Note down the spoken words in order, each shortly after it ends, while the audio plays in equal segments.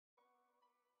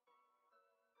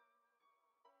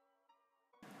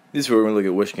This is where we're going to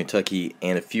look at Western Kentucky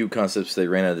and a few concepts they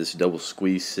ran out of this double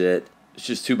squeeze set. It's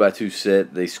just 2x2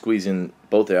 set. They squeeze in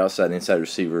both their outside and inside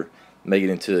receiver, make it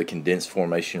into a condensed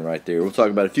formation right there. We'll talk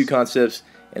about a few concepts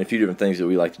and a few different things that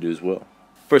we like to do as well.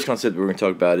 First concept that we're going to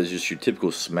talk about is just your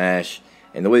typical smash.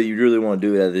 And the way that you really want to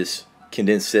do it out of this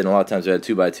condensed set, and a lot of times out of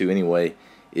 2x2 anyway,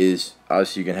 is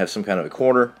obviously you can have some kind of a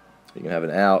corner, you can have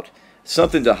an out,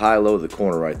 something to high-low the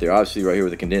corner right there. Obviously right here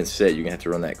with the condensed set, you're going to have to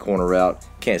run that corner route.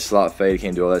 Can't slot fade,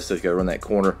 can't do all that stuff. You got to run that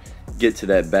corner, get to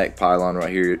that back pylon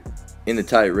right here in the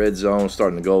tight red zone,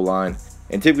 starting the goal line.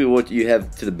 And typically what you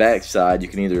have to the back side, you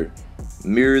can either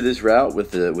mirror this route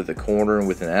with a corner and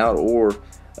with an out, or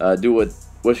do what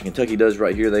Western Kentucky does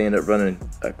right here. They end up running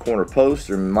a corner post,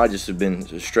 or it might just have been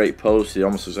a straight post. It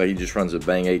almost looks like he just runs a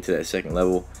bang 8 to that second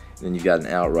level, and then you got an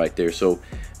out right there. So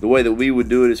the way that we would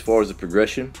do it as far as the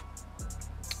progression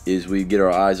is we get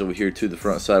our eyes over here to the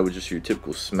front side with just your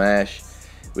typical smash.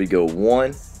 We go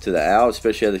 1 to the out,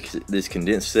 especially out of this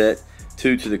condensed set,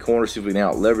 2 to the corner, see if we can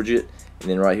out leverage it, and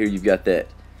then right here you've got that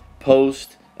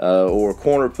post or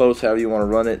corner post, however you want to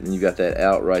run it, and you got that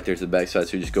out right there to the backside.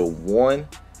 So you just go 1,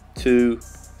 2,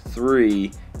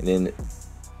 3, and then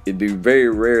it'd be very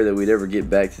rare that we'd ever get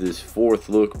back to this fourth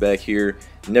look back here.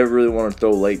 Never really want to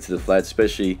throw late to the flat,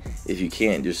 especially if you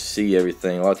can't just see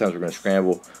everything. A lot of times we're going to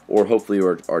scramble, or hopefully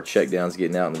our check down's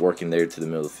getting out and working there to the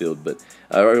middle of the field. But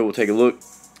right here, we'll take a look.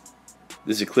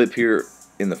 This is a clip here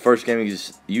in the first game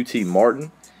against UT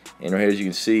Martin, and right here, as you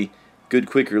can see, good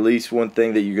quick release. One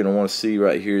thing that you're going to want to see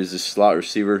right here is this slot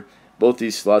receiver. Both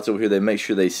these slots over here, they make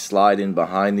sure they slide in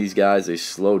behind these guys. They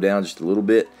slow down just a little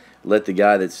bit. Let the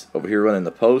guy that's over here running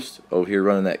the post, over here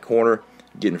running that corner,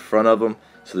 get in front of them,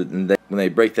 so that when they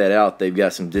break that out, they've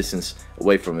got some distance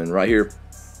away from them. And right here,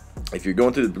 if you're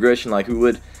going through the progression like we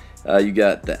would, you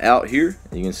got the out here,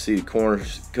 and you can see the corner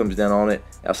comes down on it,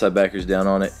 outside backers down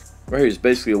on it. Right here is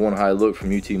basically a one high look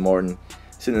from UT Martin,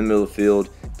 sitting in the middle of the field.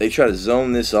 They try to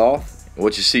zone this off.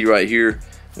 What you see right here,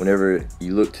 whenever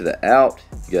you look to the out,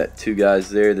 you got two guys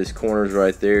there. This corner's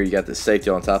right there. You got the safety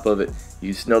on top of it.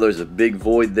 You just know there's a big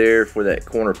void there for that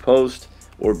corner post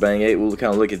or bang 8. We'll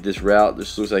kind of look at this route.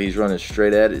 This looks like he's running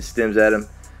straight at it. Stems at him,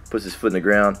 puts his foot in the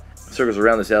ground, circles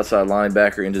around this outside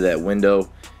linebacker into that window.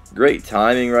 Great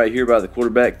timing right here by the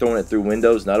quarterback, throwing it through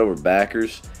windows, not over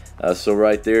backers. So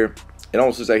right there, it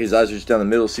almost looks like his eyes are just down the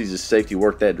middle, sees his safety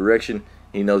work that direction.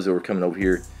 He knows that we're coming over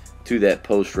here to that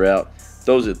post route.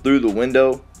 Throws it through the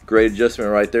window. Great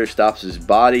adjustment right there. Stops his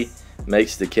body.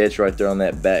 Makes the catch right there on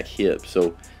that back hip.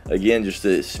 So again, just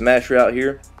a smash route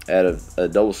here out of a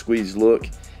double squeeze look,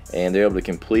 and they're able to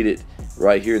complete it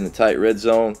right here in the tight red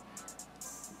zone.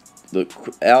 The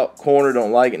out corner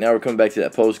don't like it. Now we're coming back to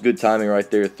that post. Good timing right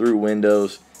there through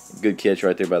windows. Good catch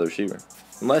right there by the receiver.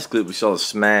 In the last clip, we saw a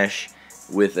smash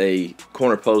with a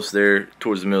corner post there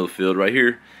towards the middle of the field. Right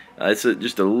here, it's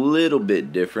just a little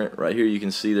bit different. Right here, you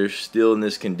can see they're still in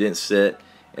this condensed set,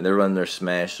 and they're running their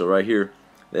smash. So right here,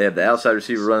 they have the outside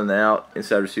receiver running the out,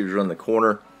 inside receivers running the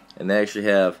corner, and they actually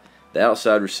have the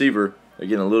outside receiver. They're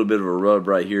getting a little bit of a rub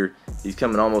right here. He's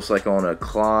coming almost like on a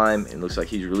climb. It looks like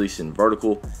he's releasing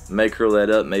vertical. May curl that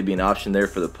up, maybe an option there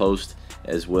for the post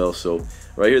as well. So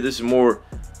right here, this is more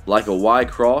like a Y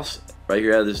cross. Right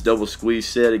here out of this double squeeze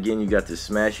set, again, you got this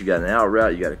smash, you got an out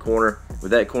route, you got a corner.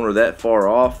 With that corner that far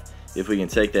off, if we can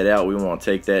take that out, we want to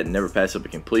take that and never pass up a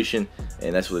completion.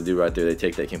 And that's what they do right there. They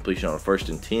take that completion on a 1st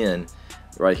and 10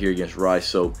 right here against Rice.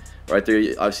 So right there,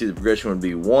 obviously the progression would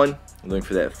be 1, looking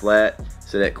for that flat.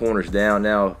 So that corner's down.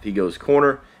 Now if he goes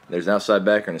corner, there's an outside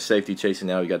backer and a safety chasing.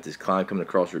 Now you got this climb coming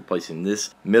across, replacing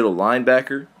this middle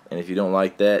linebacker. And if you don't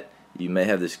like that, you may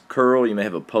have this curl, you may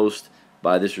have a post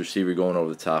by this receiver going over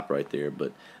the top right there.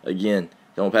 But again,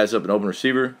 don't pass up an open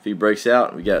receiver. If he breaks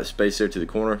out, we got space there to the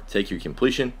corner, take your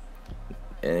completion.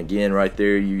 And again, right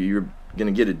there, you're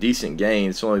going to get a decent gain.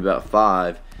 It's only about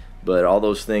 5, but all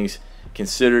those things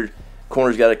considered,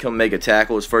 corner's got to come make a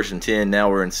tackle. It's 1st and 10. Now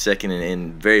we're in 2nd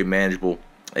and very manageable,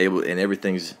 and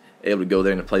everything's able to go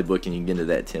there in the playbook, and you can get into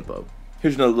that tempo.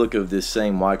 Here's another look of this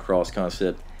same Y cross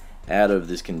concept out of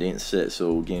this condensed set.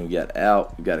 So again, we got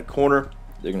out, we got a corner.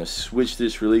 They're going to switch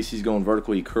this release. He's going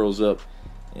vertical. He curls up,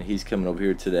 and he's coming over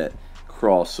here to that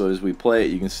cross. So as we play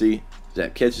it, you can see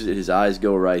Zap catches it. His eyes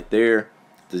go right there.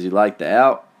 Does he like the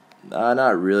out?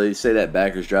 Not really. Say that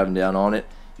backer's driving down on it.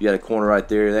 You got a corner right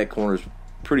there. That corner's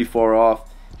pretty far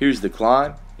off. Here's the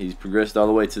climb. He's progressed all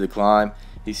the way to the climb.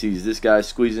 He sees this guy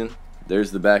squeezing. There's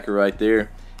the backer right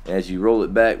there. And as you roll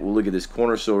it back, we'll look at this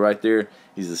corner. So right there,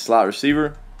 he's the slot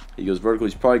receiver. He goes vertical.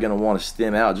 He's probably going to want to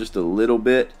stem out just a little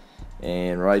bit.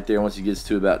 And right there, once he gets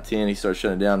to about 10, he starts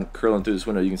shutting down, curling through this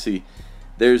window. You can see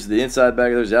there's the inside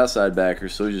backer, there's the outside backer,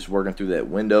 so he's just working through that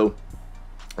window.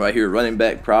 Right here, running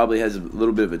back probably has a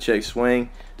little bit of a check swing,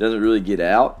 doesn't really get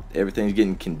out. Everything's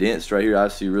getting condensed right here.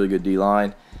 Obviously, really good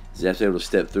D-line. He's actually able to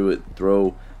step through it,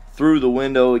 throw through the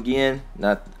window again,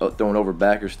 not throwing over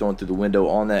backers, throwing through the window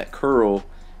on that curl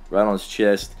right on his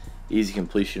chest. Easy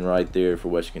completion right there for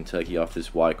Western Kentucky off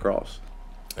this Y cross.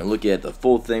 And look at the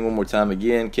full thing one more time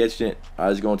again, catching it.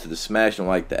 Eyes going to the smash, don't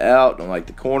like the out, don't like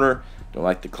the corner, don't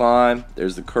like the climb.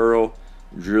 There's the curl,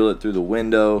 drill it through the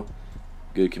window,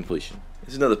 good completion.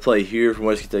 There's another play here from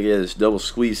West Kentucky, this double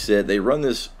squeeze set. They run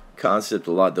this concept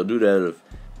a lot. They'll do that out of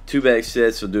two-back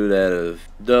sets, they'll do that out of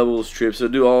doubles, trips, they'll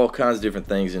do all kinds of different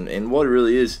things. And what it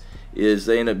really is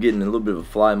they end up getting a little bit of a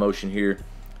fly motion here,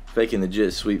 faking the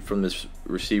jet sweep from this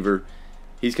receiver.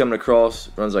 He's coming across,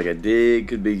 runs like a dig,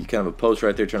 could be kind of a post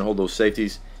right there trying to hold those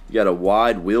safeties. You got a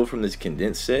wide wheel from this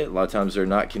condensed set. A lot of times they're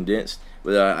not condensed,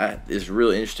 but it's a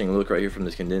really interesting look right here from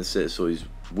this condensed set. So he's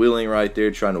wheeling right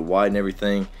there, trying to widen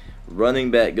everything.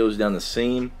 Running back goes down the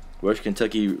seam. West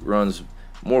Kentucky runs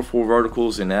more full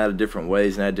verticals and out of different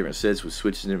ways and out of different sets with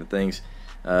switches and different things,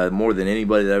 more than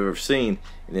anybody that I've ever seen.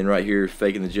 And then right here,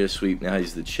 faking the jet sweep. Now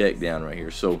he's the check down right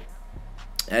here. So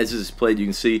as this is played, you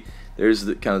can see there's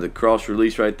the kind of the cross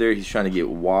release right there. He's trying to get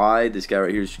wide. This guy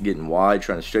right here is getting wide,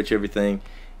 trying to stretch everything.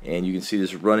 And you can see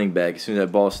this running back, as soon as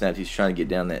that ball snapped, he's trying to get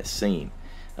down that seam.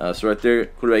 So right there,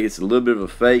 quarterback gets a little bit of a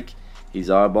fake. He's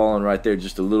eyeballing right there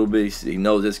just a little bit. He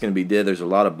knows that's going to be dead. There's a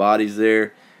lot of bodies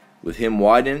there. With him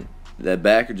widening, that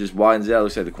backer just widens out.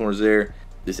 Looks like the corner's there.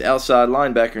 This outside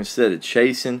linebacker, instead of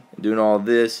chasing and doing all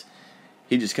this,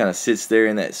 he just kind of sits there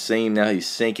in that seam. Now he's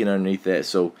sinking underneath that.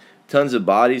 So tons of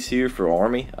bodies here for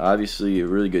Army. Obviously a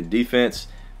really good defense.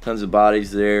 Tons of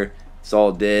bodies there. It's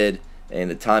all dead. And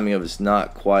the timing of it's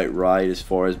not quite right as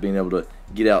far as being able to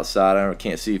get outside. I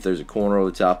can't see if there's a corner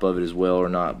over the top of it as well or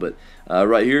not. But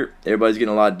right here, everybody's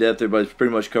getting a lot of depth. Everybody's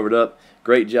pretty much covered up.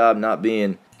 Great job not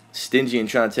being stingy and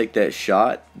trying to take that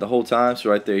shot the whole time. So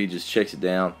right there, he just checks it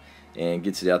down and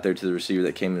gets it out there to the receiver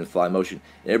that came in fly motion.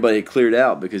 And everybody cleared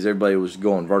out because everybody was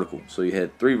going vertical. So you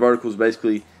had three verticals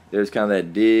basically. There's kind of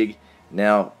that dig.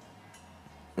 Now,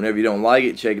 whenever you don't like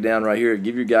it, check it down right here.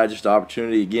 Give your guy just the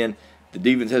opportunity. Again, the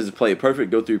defense has to play it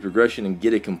perfect, go through progression, and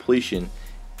get a completion.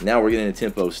 Now we're getting a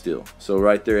tempo still. So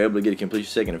right there, able to get a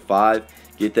completion 2nd and 5.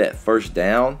 Get that first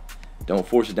down. Don't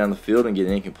force it down the field and get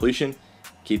an incompletion.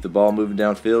 Keep the ball moving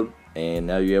downfield. And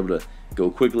now you're able to go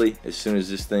quickly as soon as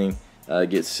this thing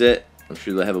gets set. I'm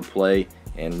sure they'll have a play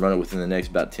and run it within the next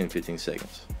about 10-15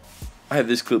 seconds. I have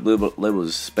this clip labeled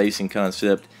as spacing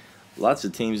concept. Lots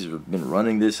of teams have been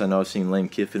running this. I know I've seen Lane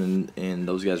Kiffin and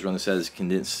those guys run this as a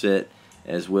condensed set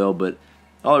as well, but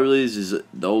all it really is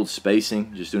the old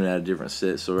spacing, just doing it out of different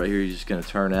sets. So right here, he's just going to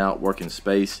turn out, working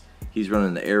space. He's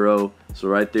running the arrow. So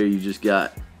right there, you just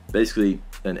got basically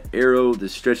an arrow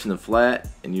that's stretching the flat,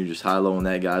 and you're just high-lowing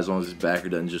that guy as long as his backer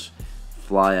doesn't just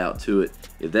fly out to it.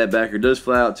 If that backer does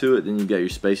fly out to it, then you've got your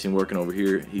spacing working over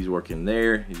here. He's working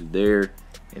there, he's there,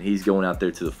 and he's going out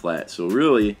there to the flat. So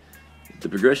really, the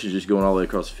progression is just going all the way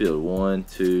across the field. 1,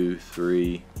 2,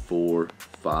 3, 4,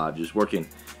 5. Just working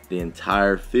the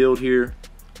entire field here,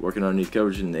 working underneath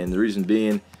coverage. And the reason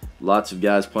being, lots of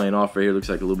guys playing off right here. Looks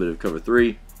like a little bit of cover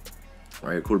 3.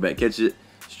 Right here, quarterback catches it,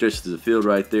 stretches the field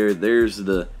right there. There's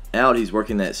the out. He's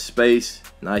working that space.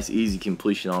 Nice, easy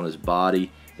completion on his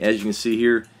body. As you can see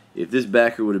here, if this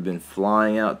backer would have been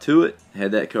flying out to it,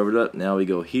 had that covered up, now we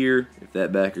go here. If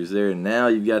that backer's there, now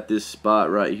you've got this spot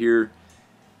right here.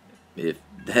 If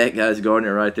that guy's guarding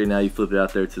it right there, now you flip it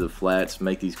out there to the flats,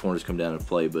 make these corners come down and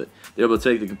play. But they're able to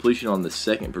take the completion on the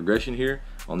second progression here,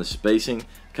 on the spacing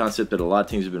concept that a lot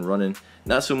of teams have been running.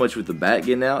 Not so much with the back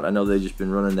getting out. I know they've just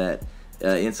been running that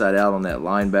inside out on that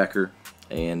linebacker,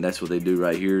 and that's what they do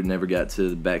right here. Never got to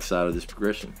the backside of this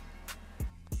progression.